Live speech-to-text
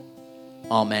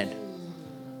Amen.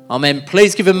 Amen.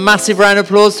 Please give a massive round of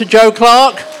applause to Joe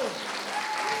Clark.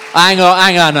 Hang on.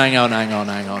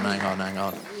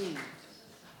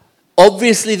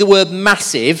 Obviously, the word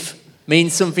massive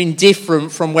means something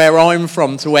different from where I'm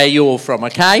from to where you're from,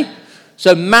 okay?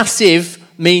 So massive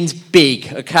means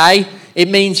big, okay? It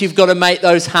means you've got to make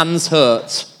those hands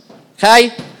hurt,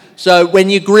 okay? So when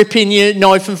you're gripping your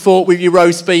knife and fork with your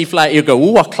roast beef later, you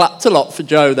go, I clapped a lot for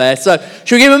Joe there. So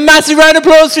should we give a massive round of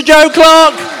applause for Joe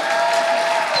Clark?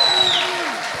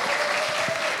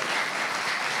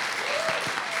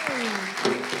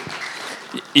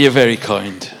 You're very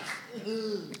kind.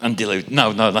 And deluded.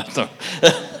 No, that's not.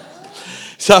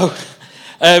 So,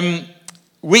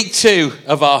 week 2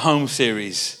 of our home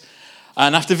series.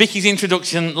 And after Vicky's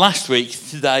introduction last week,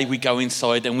 today we go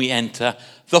inside and we enter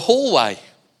the hallway.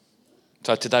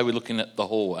 So today we're looking at the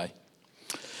hallway.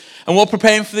 And while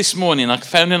preparing for this morning, I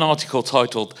found an article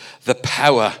titled "The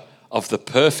Power of the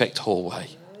Perfect Hallway,"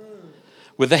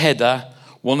 with the header,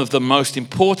 "One of the most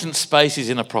important spaces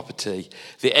in a property.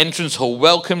 The entrance hall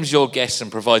welcomes your guests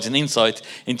and provides an insight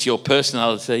into your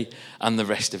personality and the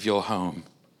rest of your home."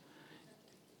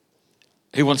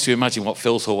 Who wants to imagine what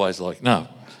Phil's hallway is like? No.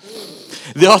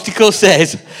 The article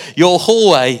says, your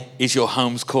hallway is your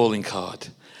home's calling card.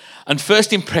 And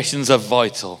first impressions are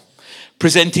vital,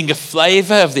 presenting a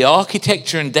flavour of the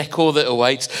architecture and decor that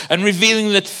awaits and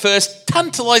revealing the first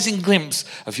tantalising glimpse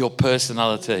of your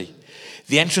personality.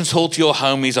 The entrance hall to your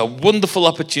home is a wonderful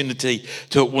opportunity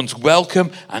to at once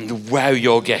welcome and wow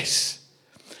your guests.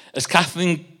 As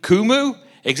Kathleen Kumu,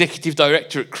 Executive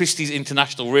Director at Christie's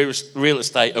International Real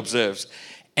Estate, observes,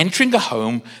 entering a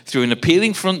home through an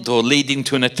appealing front door leading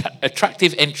to an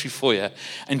attractive entry foyer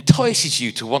entices you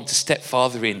to want to step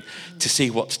farther in to see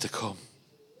what's to come.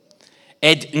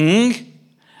 Ed Ng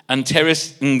and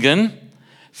Terrace Nguyen,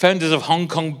 founders of Hong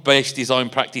Kong-based design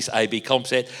practice AB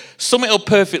Comset, sum it up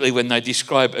perfectly when they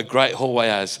describe a great hallway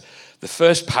as the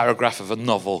first paragraph of a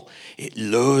novel. It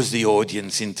lures the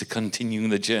audience into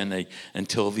continuing the journey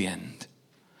until the end.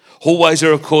 Hallways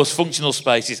are, of course, functional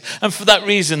spaces, and for that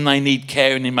reason, they need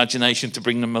care and imagination to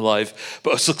bring them alive.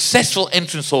 But a successful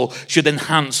entrance hall should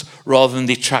enhance rather than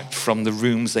detract from the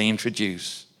rooms they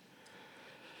introduce.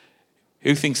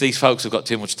 Who thinks these folks have got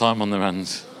too much time on their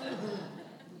hands?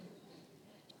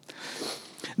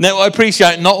 Now, I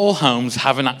appreciate not all homes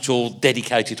have an actual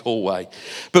dedicated hallway,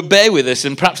 but bear with us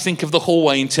and perhaps think of the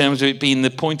hallway in terms of it being the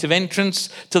point of entrance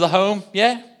to the home.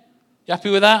 Yeah? You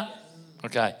happy with that?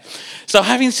 Okay. So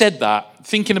having said that,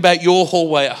 thinking about your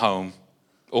hallway at home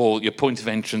or your point of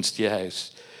entrance to your house,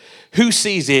 who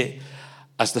sees it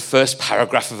as the first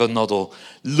paragraph of a novel,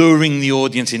 luring the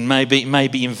audience in?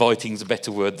 Maybe inviting is a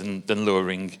better word than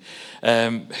luring.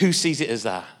 Who sees it as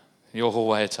that, your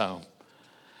hallway at home?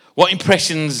 What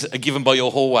impressions are given by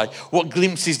your hallway? What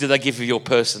glimpses do they give of your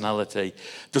personality?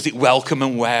 Does it welcome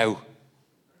and wow?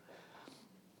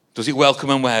 Does it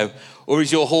welcome and wow? Or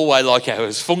is your hallway like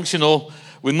ours, functional,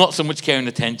 with not so much care and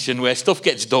attention, where stuff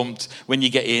gets dumped when you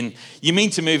get in? You mean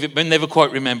to move it, but never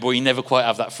quite remember, or you never quite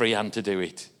have that free hand to do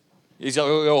it. Is your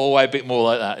hallway a bit more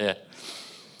like that? Yeah.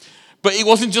 But it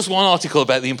wasn't just one article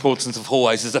about the importance of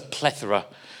hallways. There's a plethora.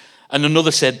 And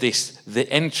another said this: the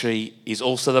entry is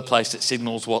also the place that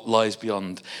signals what lies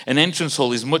beyond. An entrance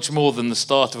hall is much more than the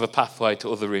start of a pathway to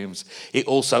other rooms. It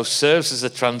also serves as a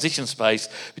transition space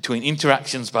between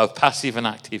interactions, both passive and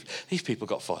active. These people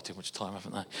got far too much time,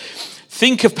 haven't they?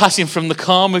 Think of passing from the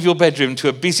calm of your bedroom to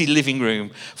a busy living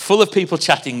room full of people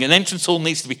chatting. An entrance hall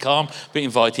needs to be calm but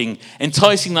inviting,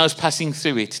 enticing those passing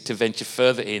through it to venture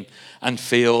further in and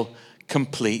feel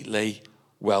completely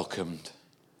welcomed.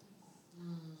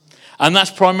 And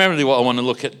that's primarily what I want to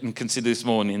look at and consider this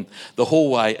morning, the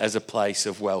hallway as a place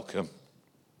of welcome.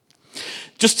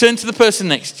 Just turn to the person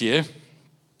next to you,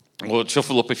 or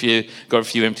shuffle up if you've got a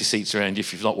few empty seats around you,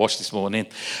 if you've not washed this morning.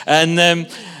 And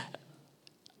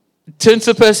turn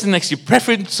to the person next to you,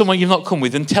 preferably someone you've not come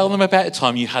with, and tell them about a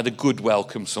time you had a good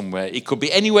welcome somewhere. It could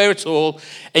be anywhere at all,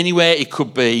 anywhere. It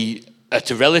could be at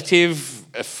a relative,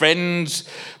 a friend,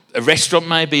 a restaurant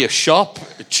maybe, a shop,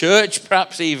 a church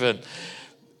perhaps even.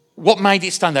 What made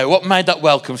it stand out? What made that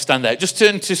welcome stand out? Just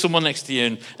turn to someone next to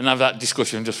you and have that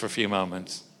discussion just for a few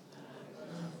moments.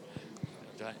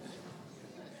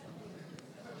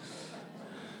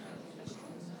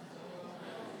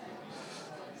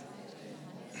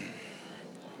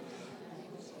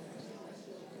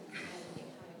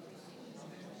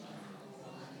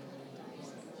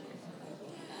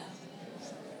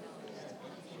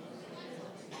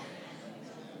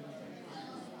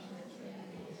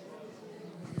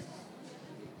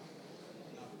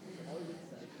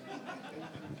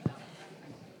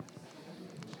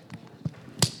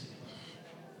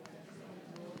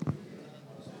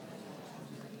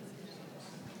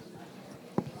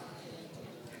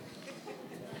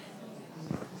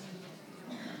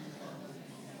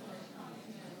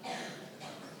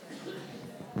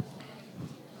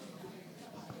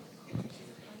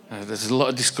 There's a lot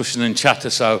of discussion and chatter,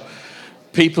 so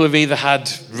people have either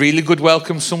had really good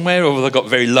welcome somewhere, or they've got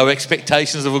very low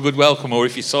expectations of a good welcome, or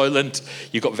if you're silent,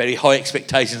 you've got very high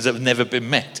expectations that have never been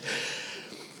met.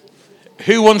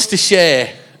 Who wants to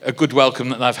share a good welcome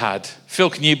that they've had? Phil,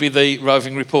 can you be the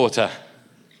roving reporter?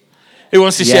 Who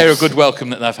wants to share a good welcome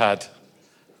that they've had?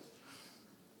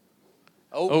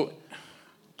 Oh,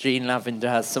 Jean Lavender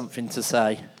has something to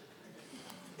say.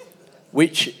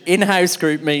 Which in house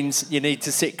group means you need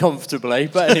to sit comfortably,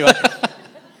 but anyway.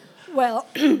 Well,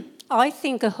 I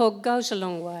think a hug goes a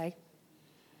long way.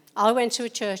 I went to a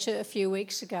church a few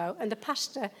weeks ago and the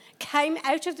pastor came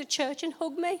out of the church and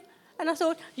hugged me. And I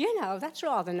thought, that's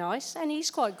rather nice. And he's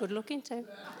quite good looking too.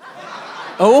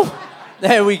 Oh,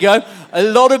 there we go. A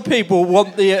lot of people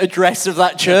want the address of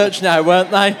that church now,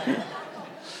 weren't they?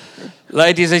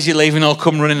 Ladies, as you're leaving, I'll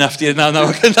come running after you. No,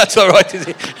 that's all right, is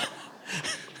it?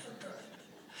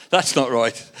 That's not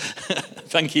right.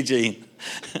 Thank you, Jean.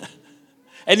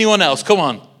 Anyone else? Come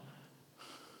on.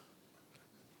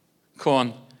 Come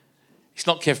on. It's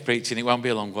not Kev preaching. It won't be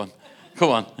a long one. Come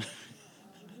on.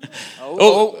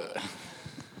 Oh.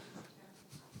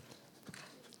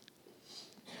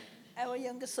 Our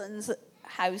younger son's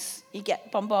house, you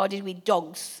get bombarded with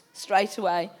dogs straight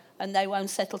away, and they won't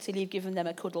settle till you've given them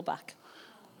a cuddle back.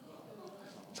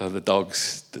 So the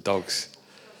dogs.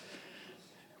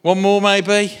 One more,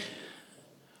 maybe?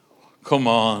 Come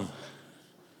on.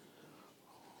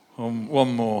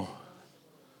 One more.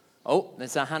 Oh,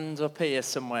 there's a hand up here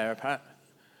somewhere, apparently.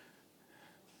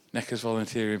 Neckar's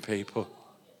volunteering people.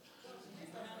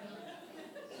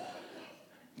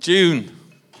 June.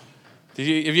 Have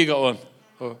you got one?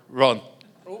 Or Ron?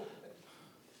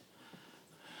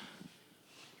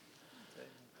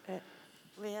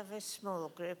 We have a small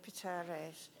group at our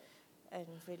house, and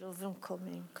we love them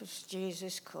coming because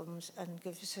Jesus comes and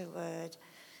gives us a word,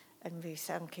 and we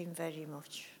thank him very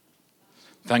much.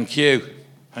 Thank you.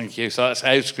 So that's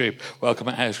house group. Welcome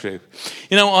at house group.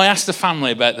 I asked the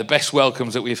family about the best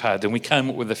welcomes that we've had, and we came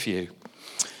up with a few.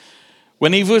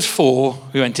 When Eva was 4,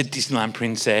 we went to Disneyland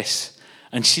Princess,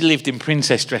 and she lived in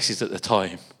princess dresses at the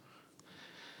time.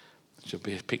 Should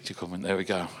be a picture coming. There we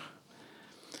go.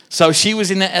 So she was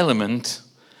in her element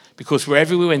because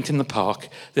wherever we went in the park,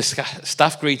 the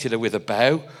staff greeted her with a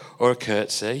bow or a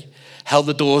curtsy, held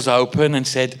the doors open and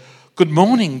said, "Good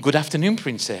morning, good afternoon,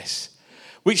 princess,"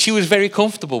 which she was very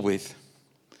comfortable with.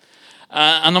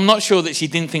 And I'm not sure that she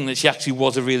didn't think that she actually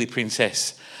was a really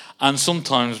princess. And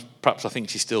sometimes, perhaps I think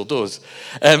she still does.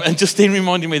 And Justine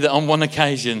reminded me that on one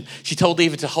occasion, she told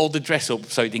Eva to hold the dress up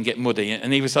so it didn't get muddy.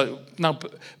 And Eva was like, "No,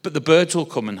 but the birds will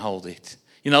come and hold it."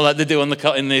 Like they do in the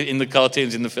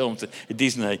cartoons, in the films at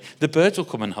Disney. The birds will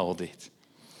come and hold it.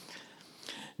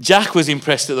 Jack was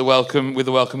impressed at with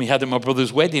the welcome he had at my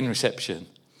brother's wedding reception.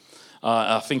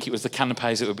 I think it was the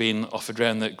canapes that were being offered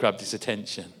around that grabbed his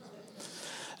attention.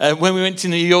 When we went to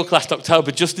New York last October,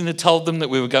 Justin had told them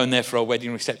that we were going there for our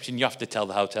wedding reception. You have to tell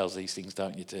the hotels these things,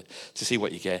 don't you, to see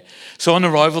what you get. So on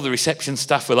arrival, the reception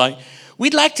staff were like,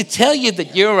 "We'd like to tell you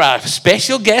that you're our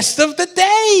special guest of the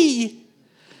day.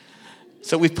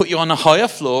 So we've put you on a higher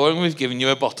floor and we've given you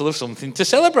a bottle of something to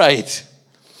celebrate."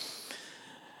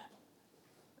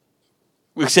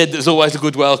 We've said there's always a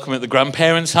good welcome at the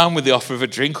grandparents' home with the offer of a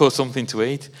drink or something to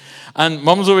eat. And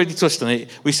Mum's already touched on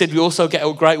it. We said we also get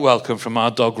a great welcome from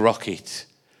our dog Rocket.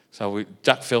 So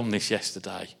Jack filmed this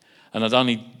yesterday. And I'd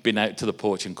only been out to the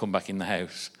porch and come back in the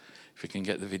house. If we can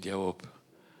get the video up.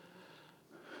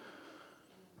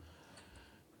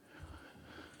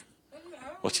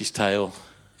 Watch his tail.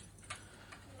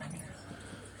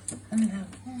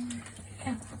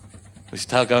 Was his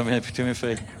tail going between my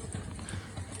feet?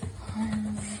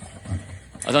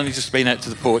 I'd only just been out to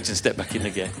the porch and stepped back in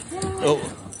again. Oh.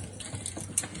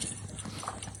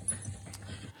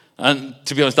 And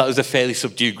to be honest, that was a fairly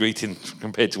subdued greeting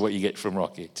compared to what you get from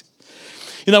Rocket.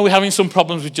 We're having some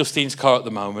problems with Justine's car at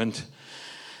the moment.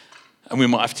 And we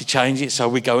might have to change it, so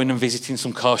we're going and visiting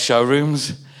some car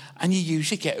showrooms. And you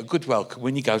usually get a good welcome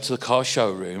when you go to the car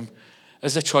showroom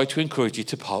as they try to encourage you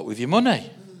to part with your money.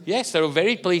 Yes, they're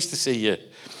very pleased to see you.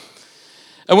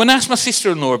 And when I asked my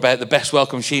sister-in-law about the best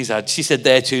welcome she's had, she said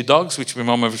they're 2 dogs, which my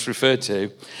mum has referred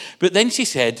to. But then she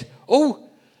said, "Oh,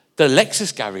 the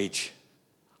Lexus garage."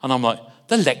 And I'm like,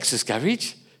 "The Lexus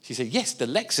garage?" She said, "Yes, the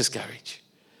Lexus garage."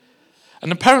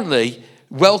 And apparently,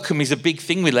 welcome is a big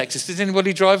thing with Lexus. Does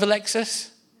anybody drive a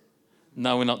Lexus?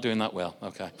 No, we're not doing that well.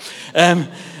 Okay.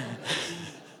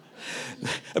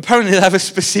 Apparently, they have a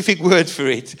specific word for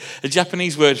it, a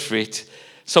Japanese word for it.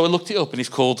 So I looked it up, and it's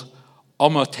called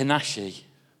omotenashi.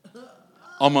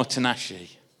 Omotenashi. Do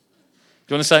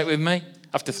you want to say it with me?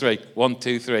 After 3. 1,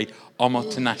 2, 3.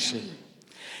 Omotenashi.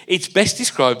 It's best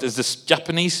described as the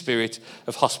Japanese spirit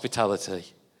of hospitality.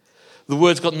 The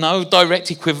word's got no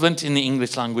direct equivalent in the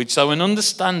English language, so an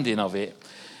understanding of it,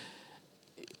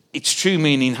 its true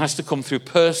meaning has to come through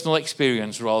personal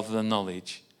experience rather than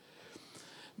knowledge.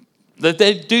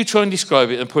 They do try and describe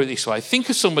it and put it this way. Think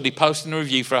of somebody posting a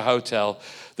review for a hotel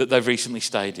that they've recently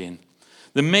stayed in.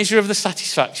 The measure of the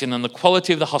satisfaction and the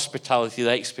quality of the hospitality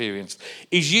they experienced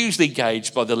is usually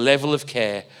gauged by the level of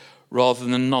care rather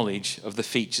than the knowledge of the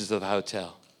features of the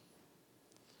hotel.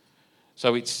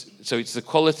 So it's the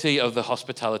quality of the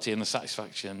hospitality and the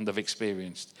satisfaction they've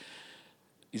experienced.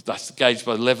 That's gauged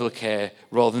by the level of care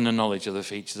rather than the knowledge of the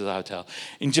features of the hotel.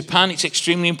 In Japan, it's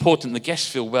extremely important the guests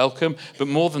feel welcome, but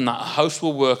more than that, a host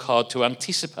will work hard to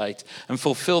anticipate and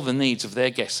fulfill the needs of their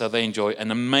guests so they enjoy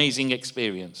an amazing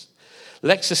experience.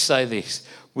 Let's just say this: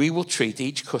 we will treat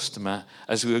each customer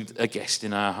as we would a guest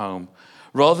in our home.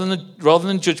 Rather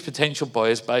than judge potential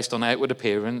buyers based on outward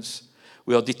appearance,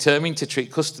 we are determined to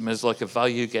treat customers like a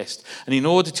value guest. And in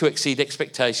order to exceed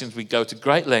expectations, we go to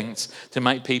great lengths to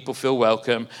make people feel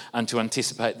welcome and to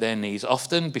anticipate their needs,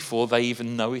 often before they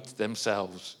even know it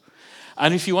themselves.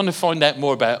 And if you want to find out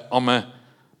more about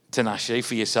Omotenashi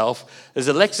for yourself, there's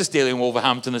a Lexus deal in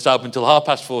Wolverhampton that's open until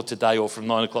 4:30 today or from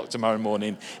 9 o'clock tomorrow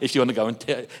morning if you want to go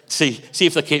and see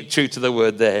if they keep true to the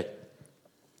word there.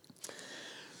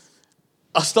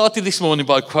 I started this morning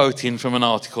by quoting from an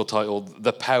article titled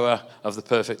 "The Power of the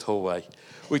Perfect Hallway,"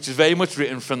 which is very much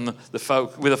written from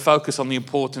with a focus on the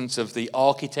importance of the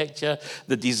architecture,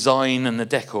 the design and the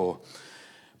decor.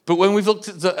 But when we've looked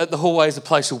at the hallway as a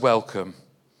place of welcome,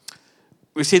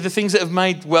 we see the things that have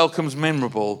made welcomes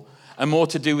memorable are more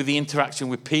to do with the interaction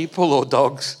with people or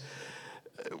dogs,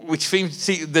 which seems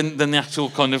than the actual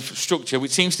kind of structure,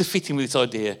 which seems to fit in with this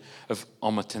idea of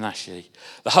omotenashi.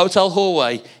 The hotel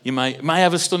hallway, you may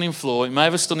have a stunning floor, it may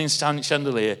have a stunning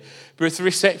chandelier, but if the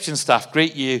reception staff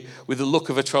greet you with the look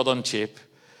of a trod-on chip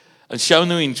and show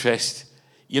no interest,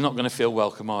 you're not going to feel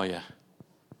welcome, are you?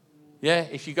 Yeah,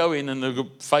 if you go in and the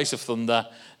face of thunder,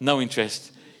 no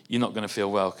interest, you're not going to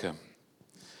feel welcome.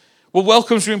 Well,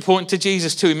 welcomes are important to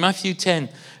Jesus too. In Matthew 10,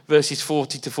 verses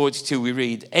 40 to 42, we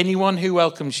read, "Anyone who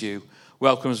welcomes you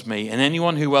welcomes me, and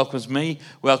anyone who welcomes me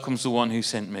welcomes the one who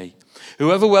sent me.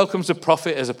 Whoever welcomes a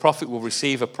prophet as a prophet will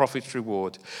receive a prophet's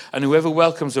reward, and whoever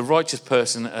welcomes a righteous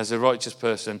person as a righteous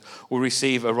person will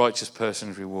receive a righteous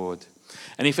person's reward.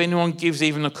 And if anyone gives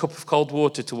even a cup of cold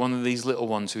water to one of these little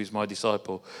ones who is my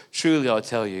disciple, truly I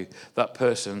tell you, that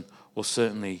person will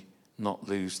certainly not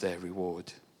lose their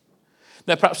reward."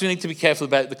 Now, perhaps we need to be careful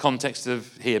about the context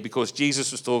of here, because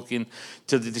Jesus was talking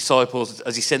to the disciples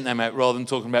as he sent them out rather than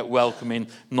talking about welcoming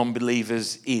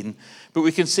non-believers in. But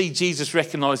we can see Jesus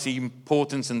recognise the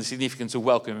importance and the significance of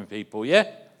welcoming people, yeah?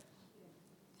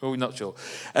 Well, we're not sure.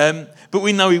 But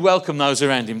we know he welcomed those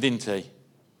around him, didn't he?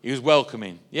 He was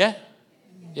welcoming, yeah?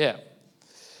 Yeah.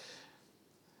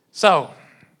 So,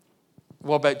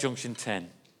 what about Junction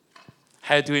 10?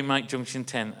 How do we make Junction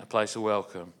 10 a place of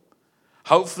welcome?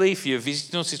 Hopefully, if you're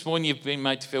visiting us this morning, you've been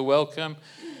made to feel welcome.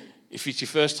 If it's your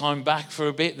first time back for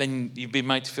a bit, then you've been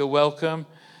made to feel welcome.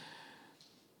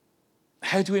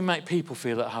 How do we make people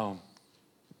feel at home?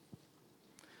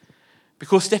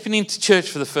 Because stepping into church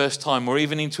for the first time, or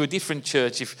even into a different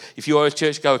church, if you are a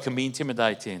churchgoer, can be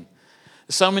intimidating.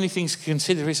 There's so many things to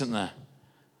consider, isn't there?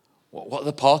 What are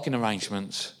the parking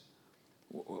arrangements?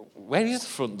 Where is the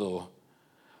front door?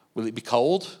 Will it be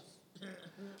cold?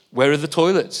 Where are the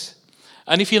toilets?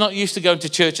 And if you're not used to going to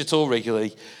church at all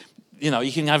regularly,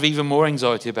 you can have even more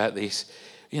anxiety about this.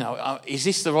 Is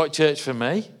this the right church for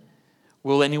me?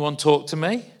 Will anyone talk to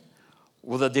me?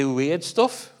 Will they do weird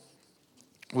stuff?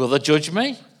 Will they judge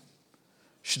me?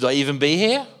 Should I even be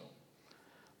here?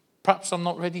 Perhaps I'm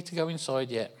not ready to go inside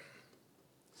yet.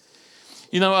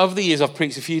 Over the years, I've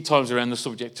preached a few times around the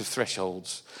subject of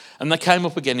thresholds, and they came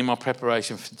up again in my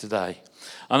preparation for today.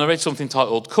 And I read something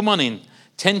titled, "Come on in,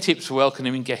 10 tips for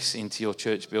welcoming guests into your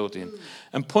church building."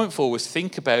 And point 4 was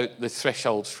think about the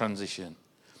thresholds transition.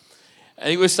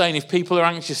 And it was saying if people are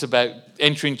anxious about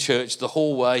entering church, the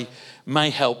hallway may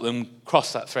help them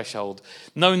cross that threshold,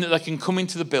 knowing that they can come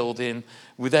into the building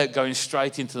without going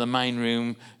straight into the main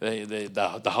room,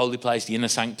 the holy place, the inner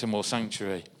sanctum or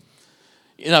sanctuary.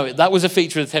 That was a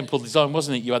feature of the temple design,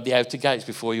 wasn't it? You had the outer gates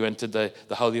before you entered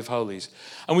the Holy of Holies.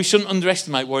 And we shouldn't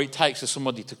underestimate what it takes for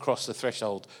somebody to cross the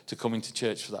threshold to come into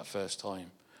church for that first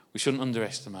time. We shouldn't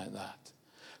underestimate that.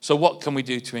 So what can we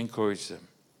do to encourage them?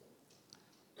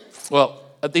 Well,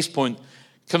 at this point,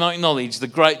 can I acknowledge the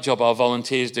great job our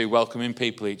volunteers do welcoming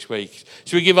people each week?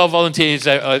 Should we give our volunteers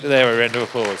out there a round of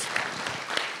applause?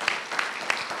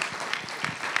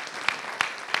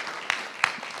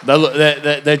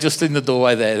 They're just in the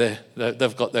doorway there.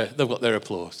 They've got their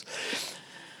applause.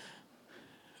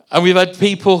 And we've had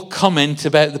people comment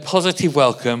about the positive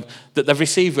welcome that they've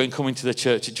received when coming to the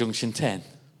church at Junction 10.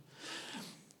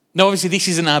 Now, obviously, this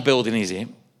isn't our building, is it?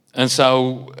 And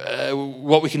so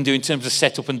what we can do in terms of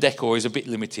setup and decor is a bit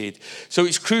limited. So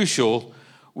it's crucial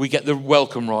we get the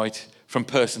welcome right from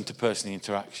person to person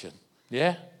interaction.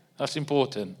 Yeah? That's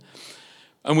important.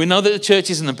 And we know that the church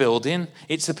isn't a building,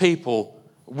 it's the people.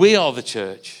 We are the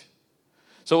church.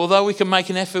 So although we can make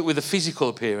an effort with a physical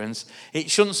appearance,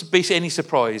 it shouldn't be any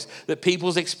surprise that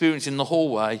people's experience in the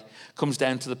hallway comes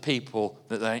down to the people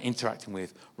that they're interacting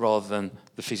with rather than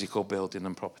the physical building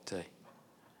and property.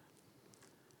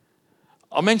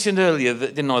 I mentioned earlier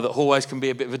that, didn't I, that hallways can be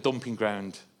a bit of a dumping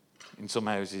ground in some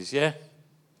houses, yeah?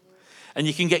 And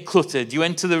you can get cluttered. You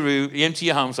enter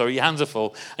your home, your hands are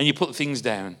full, and you put things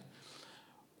down.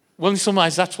 Well, in some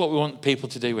ways, that's what we want people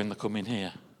to do when they come in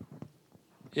here.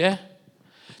 Yeah?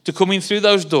 To come in through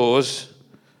those doors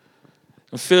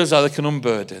and feel as though they can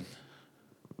unburden.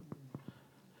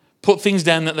 Put things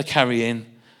down that they're carrying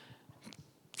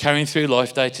through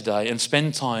life day to day, and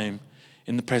spend time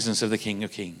in the presence of the King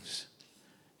of Kings.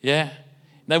 Yeah?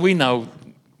 Now, we know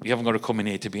you haven't got to come in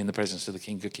here to be in the presence of the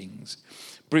King of Kings.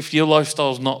 But if your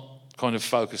lifestyle's not kind of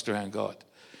focused around God,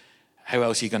 how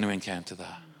else are you going to encounter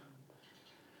that?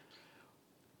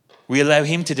 We allow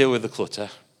him to deal with the clutter.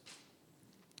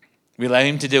 We allow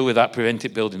him to deal with that, prevent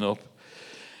it building up.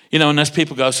 You know, and as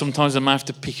people go, sometimes they might have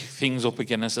to pick things up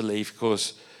again as they leave,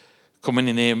 because coming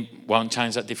in here won't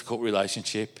change that difficult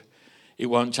relationship. It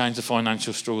won't change the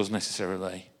financial struggles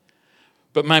necessarily.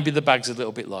 But maybe the bag's a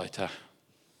little bit lighter,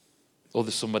 or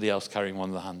there's somebody else carrying one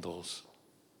of the handles.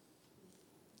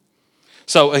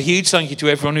 So a huge thank you to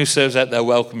everyone who serves out there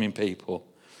welcoming people.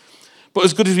 But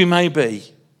as good as we may be,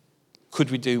 could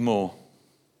we do more?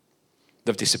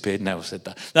 They've disappeared now, I said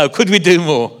that. No, could we do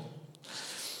more?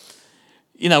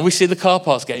 You know, we see the car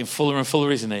parks getting fuller and fuller,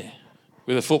 isn't it?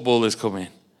 With the footballers coming.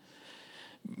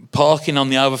 Parking on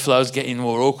the overflows getting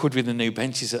more awkward with the new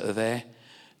benches that are there.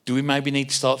 Do we maybe need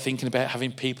to start thinking about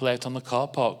having people out on the car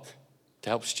park to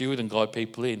help steward and guide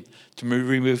people in, to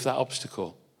remove that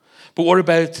obstacle? But what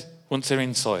about once they're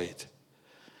inside?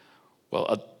 Well,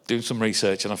 I doing some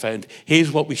research and I found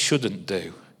here's what we shouldn't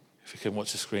do. If you can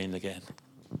watch the screen again.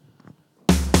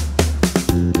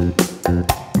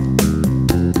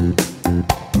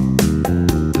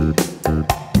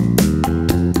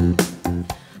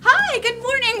 Hi, good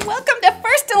morning. Welcome to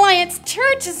First Alliance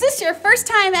Church. Is this your first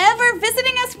time ever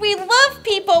visiting us? We love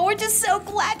people. We're just so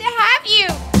glad to have you.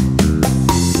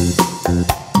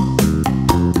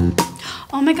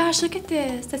 Oh my gosh, look at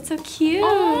this. That's so cute.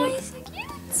 Oh, he's so cute.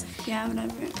 Yeah,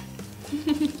 whatever.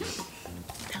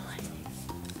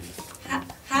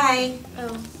 Hi.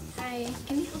 Oh, hi.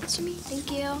 Can you hold this for me?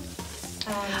 Thank you.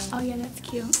 Oh, yeah, that's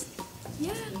cute.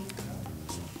 Yeah.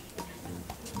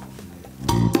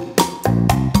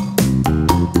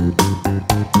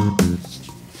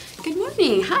 Good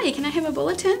morning. Hi, can I have a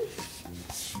bulletin?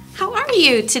 How are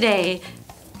you today?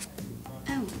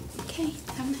 Oh, okay.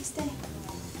 Have a nice day.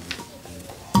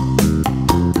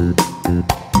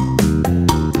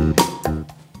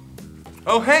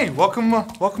 Oh, hey, welcome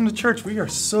to church. We are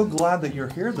so glad that you're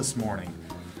here this morning.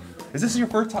 Is this your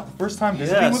first time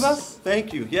visiting with us?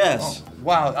 Thank you. Yes. Oh,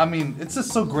 wow. I mean, it's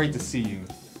just so great to see you.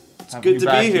 It's good to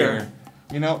be here.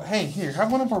 You know, hey, here, have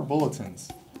one of our bulletins.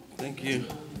 Thank you.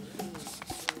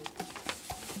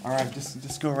 All right,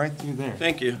 just go right through there.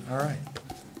 Thank you. All right.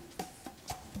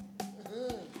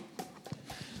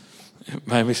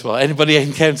 Maybe as well. Anybody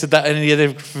encountered that in any other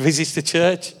visits to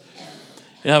church?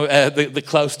 You know, the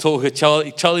close talker,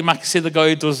 Charlie Mackesy, the guy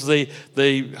who does the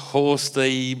horse,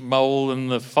 the mole,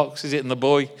 and the fox, is it, and the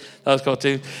boy, those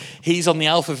cartoons. He's on the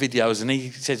Alpha videos, and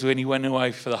he says when he went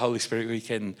away for the Holy Spirit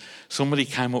weekend, somebody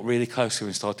came up really close to him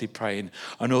and started praying,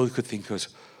 and all he could think was,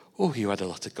 oh, you had a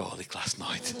lot of garlic last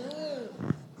night.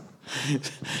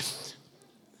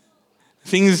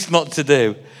 Things not to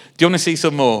do. Do you want to see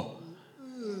some more?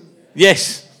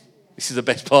 Yes. This is the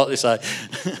best part, this side.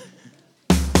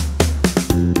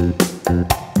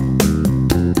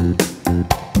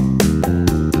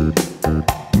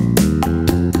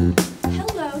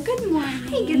 Hello, good morning.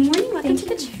 Hey, good morning. Welcome to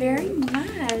the church. Very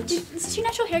much. Is this your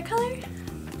natural hair color?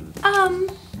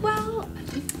 Well,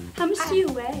 how much do you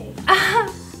weigh?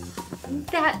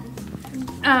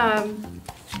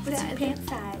 What's your pant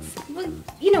size? Well,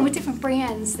 you know, with different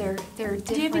brands, they're different.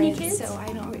 Do you have any kids? So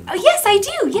I don't. Oh, yes, I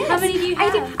do. Yes. How many do you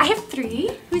have? I have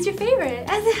 3. Who's your favorite?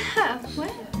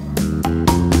 What?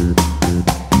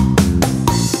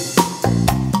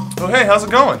 Oh, hey, how's it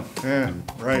going? Yeah,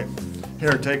 right.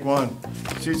 Here, take one.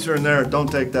 Seats are in there.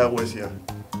 Don't take that with you.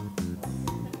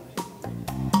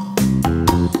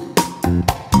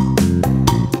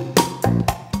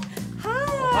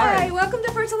 Hi. Welcome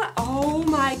to First Alive. Oh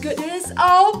my goodness.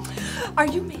 Oh, are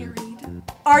you married?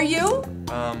 Are you?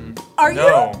 Are no.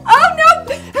 you? Oh no.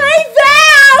 Hey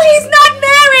Val, he's not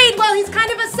married. Well, he's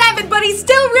kind of a 7, but he's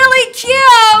still really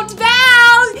cute.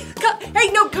 Val,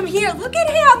 hey, no, come here. Look at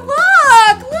him. Look,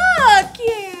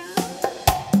 yeah.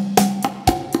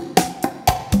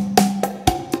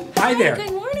 Hi there.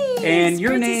 Good morning. And It's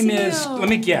your great to name see is, you. let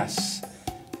me guess,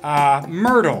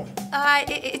 Myrtle.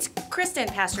 It's Kristen,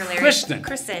 Pastor Larry. Kristen.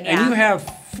 Kristen, yeah. And you have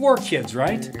 4 kids,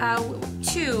 right?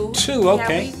 2. 2,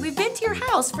 okay. Yeah, we've been to your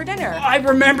house for dinner. I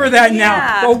remember that now.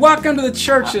 Yeah. Well, welcome to the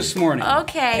church this morning.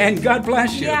 Okay. And God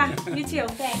bless you. Yeah, you too.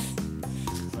 Thanks.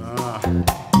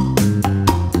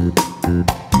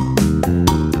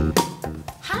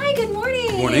 Hi, good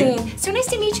morning. Morning. So nice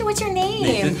to meet you. What's your name?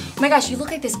 Nathan. Oh my gosh, you look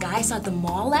like this guy I saw at the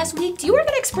mall last week. Do you work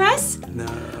at Express? No,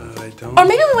 I don't. Or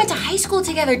maybe we went to high school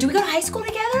together. Do we go to high school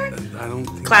together? I don't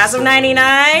think Class of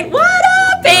 99. What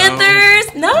up,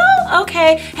 Panthers? No?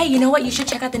 Okay. Hey, you know what? You should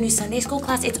check out the new Sunday school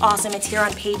class. It's awesome. It's here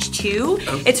on page 2.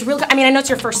 It's real good. I mean, I know it's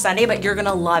your first Sunday, but you're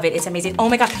gonna love it. It's amazing. Oh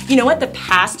my God. You know what? The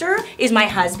pastor is my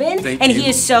husband, Thank and you. he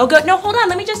is so good. No, hold on.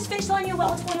 Let me just finish telling you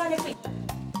what's going on next week.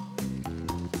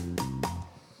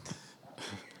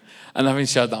 And having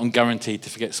said that, I'm guaranteed to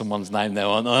forget someone's name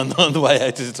now on the way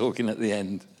out as talking at the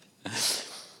end.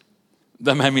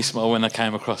 That made me smile when I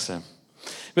came across them.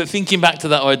 But thinking back to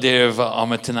that idea of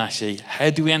Omatanashi, how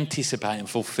do we anticipate and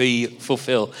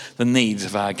fulfill the needs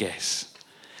of our guests?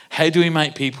 How do we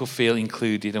make people feel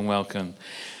included and welcome?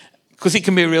 Because it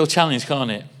can be a real challenge,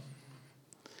 can't it?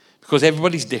 Because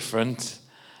everybody's different,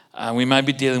 and we may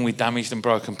be dealing with damaged and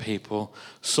broken people.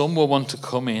 Some will want to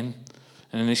come in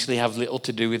and initially have little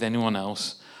to do with anyone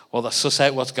else while they suss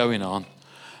out what's going on.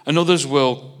 And others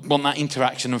will want that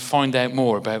interaction and find out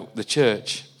more about the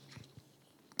church.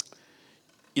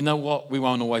 You know what? We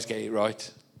won't always get it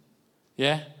right.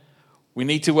 Yeah? We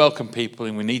need to welcome people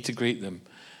and we need to greet them.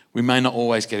 We may not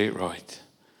always get it right.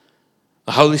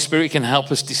 The Holy Spirit can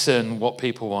help us discern what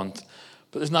people want,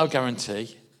 but there's no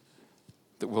guarantee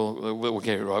that we'll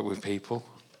get it right with people.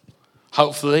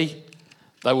 Hopefully,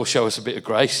 they will show us a bit of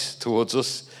grace towards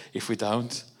us if we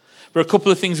don't. But a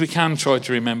couple of things we can try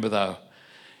to remember, though,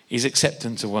 is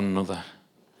acceptance of one another.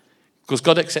 Because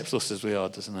God accepts us as we are,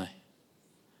 doesn't he?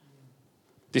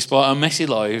 Despite our messy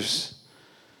lives,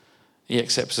 he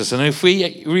accepts us. And if we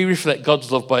reflect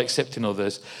God's love by accepting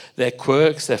others, their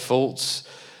quirks, their faults,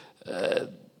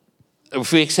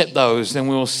 if we accept those, then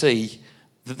we will see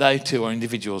that they too are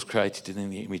individuals created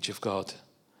in the image of God.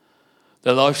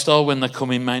 Their lifestyle when they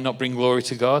come in may not bring glory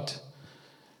to God.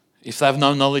 If they have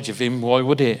no knowledge of him, why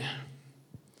would it?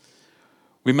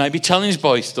 We may be challenged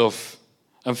by stuff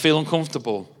and feel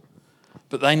uncomfortable,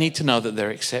 but they need to know that they're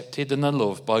accepted and they're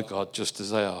loved by God just as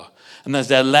they are. And as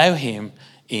they allow him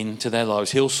into their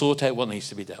lives, he'll sort out what needs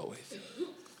to be dealt with.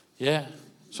 Yeah,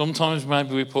 sometimes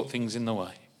maybe we put things in the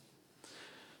way.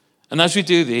 And as we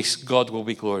do this, God will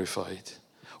be glorified.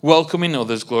 Welcoming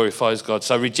others glorifies God.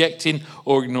 So rejecting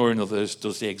or ignoring others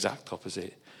does the exact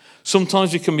opposite.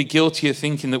 Sometimes we can be guilty of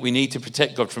thinking that we need to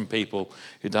protect God from people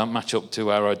who don't match up to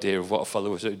our idea of what a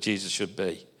follower of Jesus should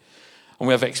be. And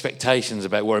we have expectations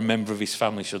about what a member of his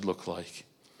family should look like.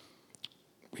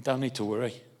 We don't need to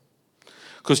worry.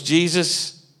 Because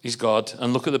Jesus is God,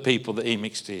 and look at the people that he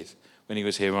mixed with when he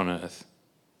was here on earth.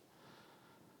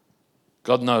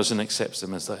 God knows and accepts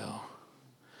them as they are.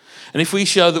 And if we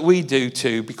show that we do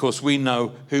too, because we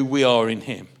know who we are in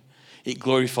him, it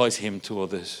glorifies him to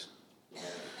others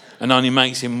and only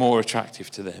makes him more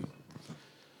attractive to them.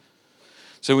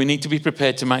 So we need to be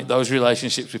prepared to make those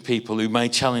relationships with people who may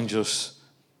challenge us,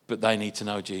 but they need to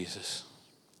know Jesus.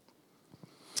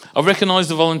 I've recognised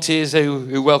the volunteers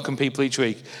who welcome people each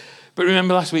week. But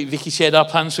remember last week, Vicky shared our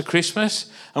plans for Christmas,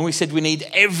 and we said we need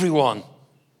everyone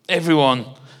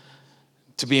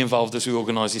to be involved as we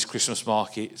organise this Christmas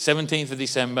market, 17th of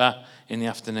December in the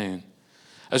afternoon,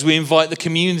 as we invite the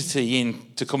community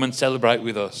in to come and celebrate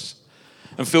with us.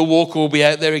 And Phil Walker will be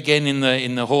out there again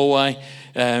in the hallway,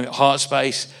 Heart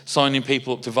Space, signing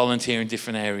people up to volunteer in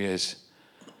different areas.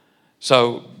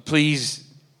 So please,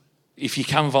 if you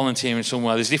can volunteer in some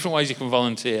way, there's different ways you can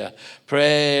volunteer.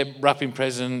 Prayer, wrapping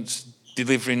presents,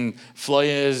 delivering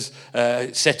flyers,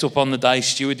 set up on the day,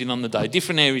 stewarding on the day.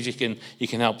 Different areas you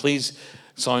can help. Please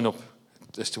sign up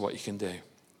as to what you can do.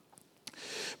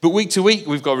 But week to week,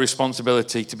 we've got a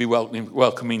responsibility to be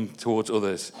welcoming towards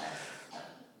others.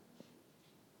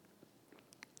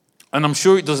 And I'm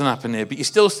sure it doesn't happen here, but you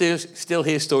still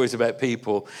hear stories about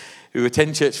people who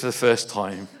attend church for the first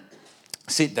time,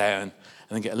 sit down, and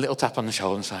then get a little tap on the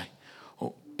shoulder and say,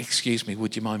 "Oh, excuse me,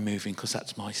 would you mind moving, because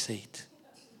that's my seat?"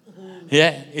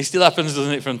 Yeah, it still happens,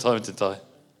 doesn't it, from time to time?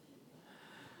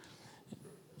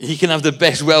 You can have the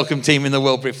best welcome team in the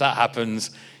world, but if that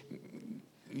happens,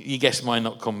 your guests might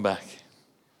not come back.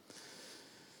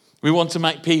 We want to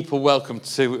make people welcome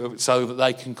so that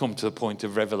they can come to the point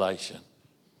of revelation.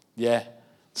 Yeah,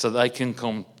 so they can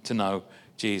come to know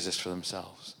Jesus for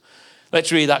themselves. Let's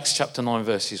read Acts chapter 9,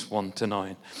 verses 1 to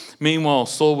 9. Meanwhile,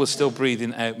 Saul was still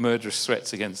breathing out murderous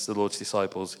threats against the Lord's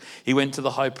disciples. He went to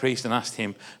the high priest and asked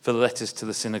him for the letters to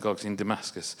the synagogues in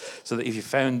Damascus, so that if he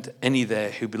found any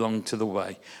there who belonged to the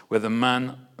way, whether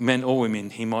men or women,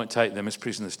 he might take them as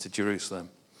prisoners to Jerusalem.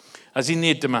 As he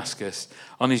neared Damascus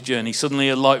on his journey, suddenly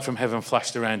a light from heaven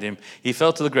flashed around him. He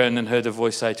fell to the ground and heard a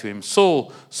voice say to him,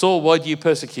 "Saul, Saul, why do you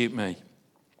persecute me?"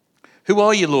 "Who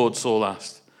are you, Lord?" Saul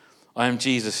asked. "I am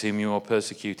Jesus whom you are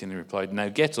persecuting," he replied. "Now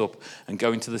get up and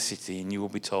go into the city, and you will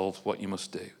be told what you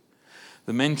must do."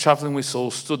 The men travelling with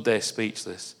Saul stood there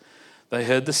speechless. They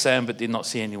heard the sound but did not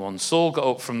see anyone. Saul got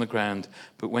up from the ground,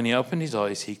 but when he opened his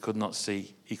eyes, he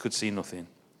could see nothing.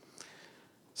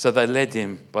 So they led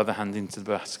him by the hand into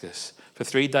Damascus. For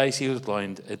 3 days he was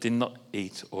blind and did not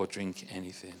eat or drink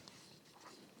anything.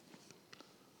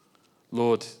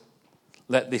 Lord,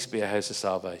 let this be a house of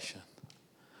salvation.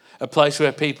 A place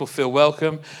where people feel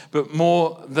welcome, but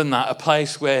more than that, a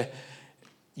place where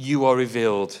you are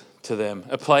revealed to them.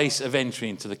 A place of entry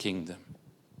into the kingdom.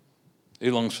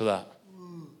 Who longs for that?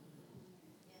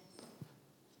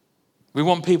 We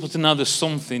want people to know there's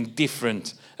something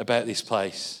different about this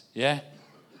place. Yeah?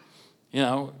 You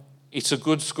know, it's a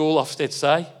good school, Ofsted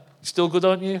say. Still good,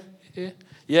 aren't you?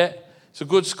 Yeah, it's a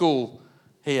good school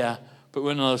here, but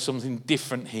we know there's something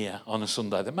different here on a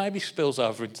Sunday that maybe spills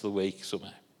over into the week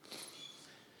somehow.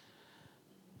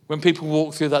 When people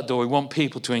walk through that door, we want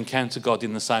people to encounter God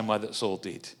in the same way that Saul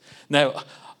did. Now,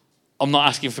 I'm not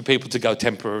asking for people to go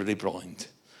temporarily blind,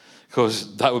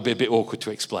 because that would be a bit awkward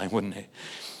to explain, wouldn't it?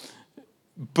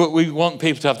 But we want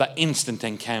people to have that instant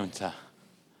encounter,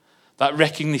 that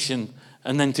recognition,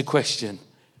 and then to question,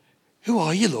 "Who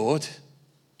are you, Lord?"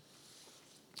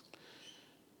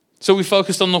 So we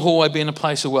focused on the hallway being a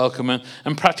place of welcome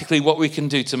and practically what we can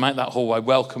do to make that hallway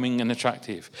welcoming and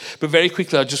attractive. But very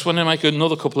quickly, I just want to make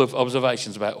another couple of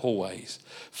observations about hallways.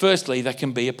 Firstly, they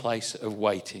can be a place of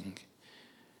waiting.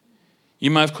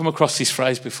 You may have come across this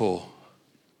phrase before.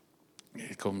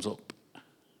 It comes up.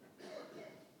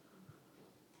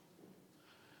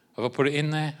 Have I put it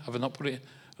in there? Have I not put it in?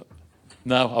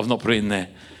 No, I've not put it in there.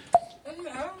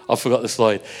 I forgot the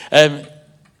slide.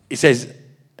 It says,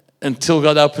 "Until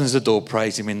God opens the door,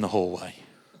 praise him in the hallway."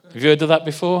 Have you heard of that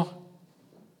before?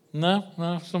 No,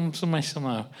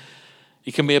 somehow.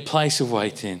 It can be a place of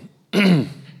waiting.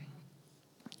 And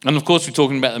of course, we're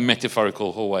talking about the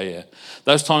metaphorical hallway here.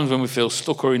 Those times when we feel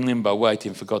stuck or in limbo,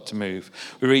 waiting for God to move.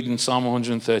 We read in Psalm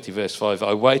 130, verse 5,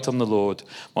 "I wait on the Lord,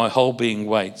 my whole being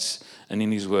waits, and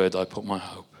in his word I put my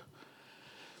hope."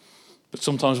 But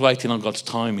sometimes waiting on God's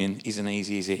timing isn't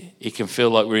easy, is it? It can feel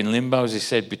like we're in limbo, as he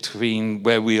said, between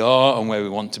where we are and where we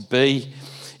want to be.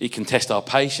 It can test our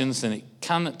patience, and it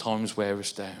can at times wear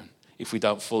us down if we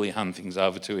don't fully hand things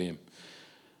over to him.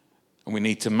 And we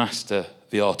need to master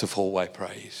the art of hallway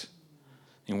praise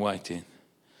in waiting.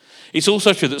 It's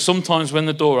also true that sometimes when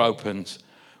the door opens,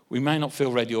 we may not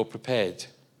feel ready or prepared.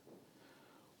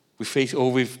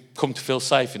 We've come to feel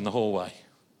safe in the hallway.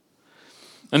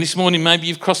 And this morning, maybe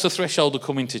you've crossed the threshold of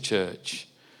coming to church.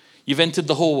 You've entered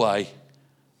the hallway,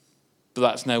 but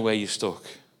that's now where you're stuck.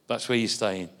 That's where you're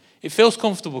staying. It feels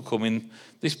comfortable coming.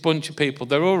 This bunch of people,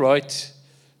 they're all right.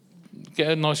 Get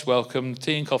a nice welcome.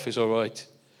 Tea and coffee's all right.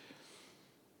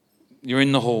 You're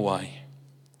in the hallway.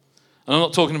 And I'm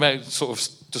not talking about sort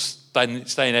of just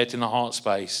staying out in the heart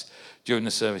space during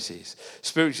the services.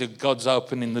 Spiritually, God's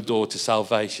opening the door to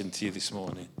salvation to you this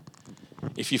morning.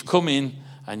 If you've come in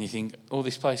and you think, "Oh,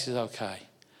 this place is okay,"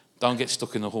 don't get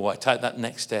stuck in the hallway. Take that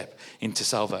next step into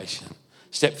salvation.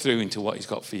 Step through into what he's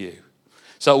got for you.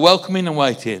 So welcoming and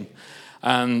waiting,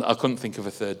 and I couldn't think of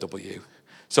a third W.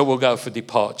 So we'll go for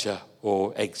departure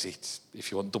or exit, if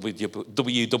you want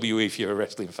WWE if you're a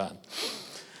wrestling fan.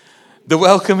 The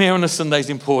welcome here on a Sunday is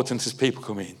important as people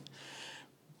come in.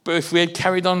 But if we had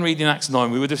carried on reading Acts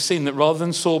 9, we would have seen that rather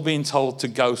than Saul being told to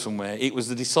go somewhere, it was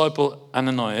the disciple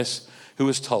Ananias who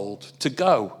was told to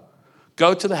go.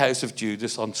 Go to the house of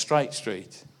Judas on Straight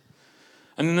Street.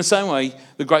 And in the same way, in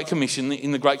the Great Commission, the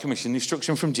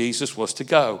instruction from Jesus was to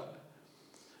go.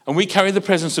 And we carry the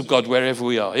presence of God wherever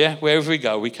we are. Yeah, wherever we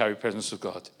go, we carry the presence of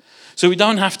God. So we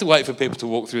don't have to wait for people to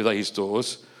walk through these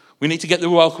doors. We need to get the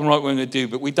welcome right when we do,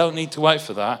 but we don't need to wait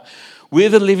for that. We're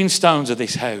the living stones of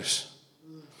this house.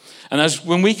 And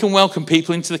when we can welcome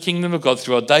people into the kingdom of God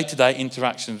through our day-to-day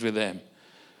interactions with them.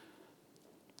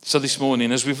 So this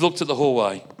morning, as we've looked at the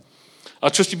hallway, I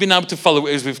trust you've been able to follow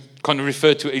it as we've kind of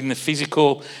referred to it in the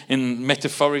physical, in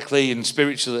metaphorically and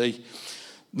spiritually.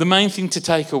 The main thing to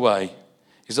take away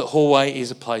is that hallway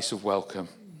is a place of welcome,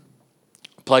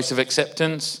 a place of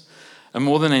acceptance, and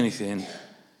more than anything,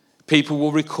 people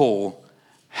will recall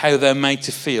how they're made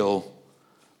to feel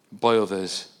by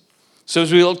others. So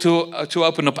as we look to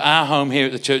open up our home here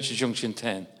at the Church of Junction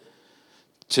 10,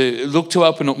 to look to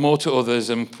open up more to others,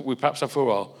 and we perhaps have for a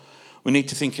while, we need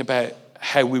to think about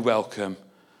how we welcome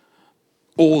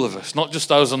all of us, not just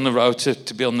those on the road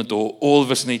to be on the door. All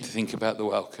of us need to think about the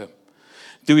welcome.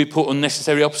 Do we put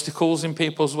unnecessary obstacles in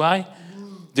people's way?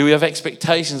 Do we have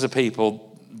expectations of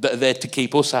people that are there to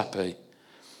keep us happy?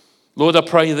 Lord, I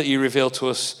pray that you reveal to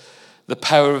us the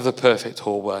power of the perfect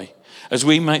hallway as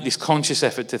we make this conscious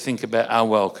effort to think about our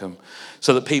welcome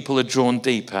so that people are drawn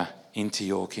deeper into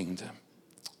your kingdom.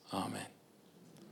 Amen.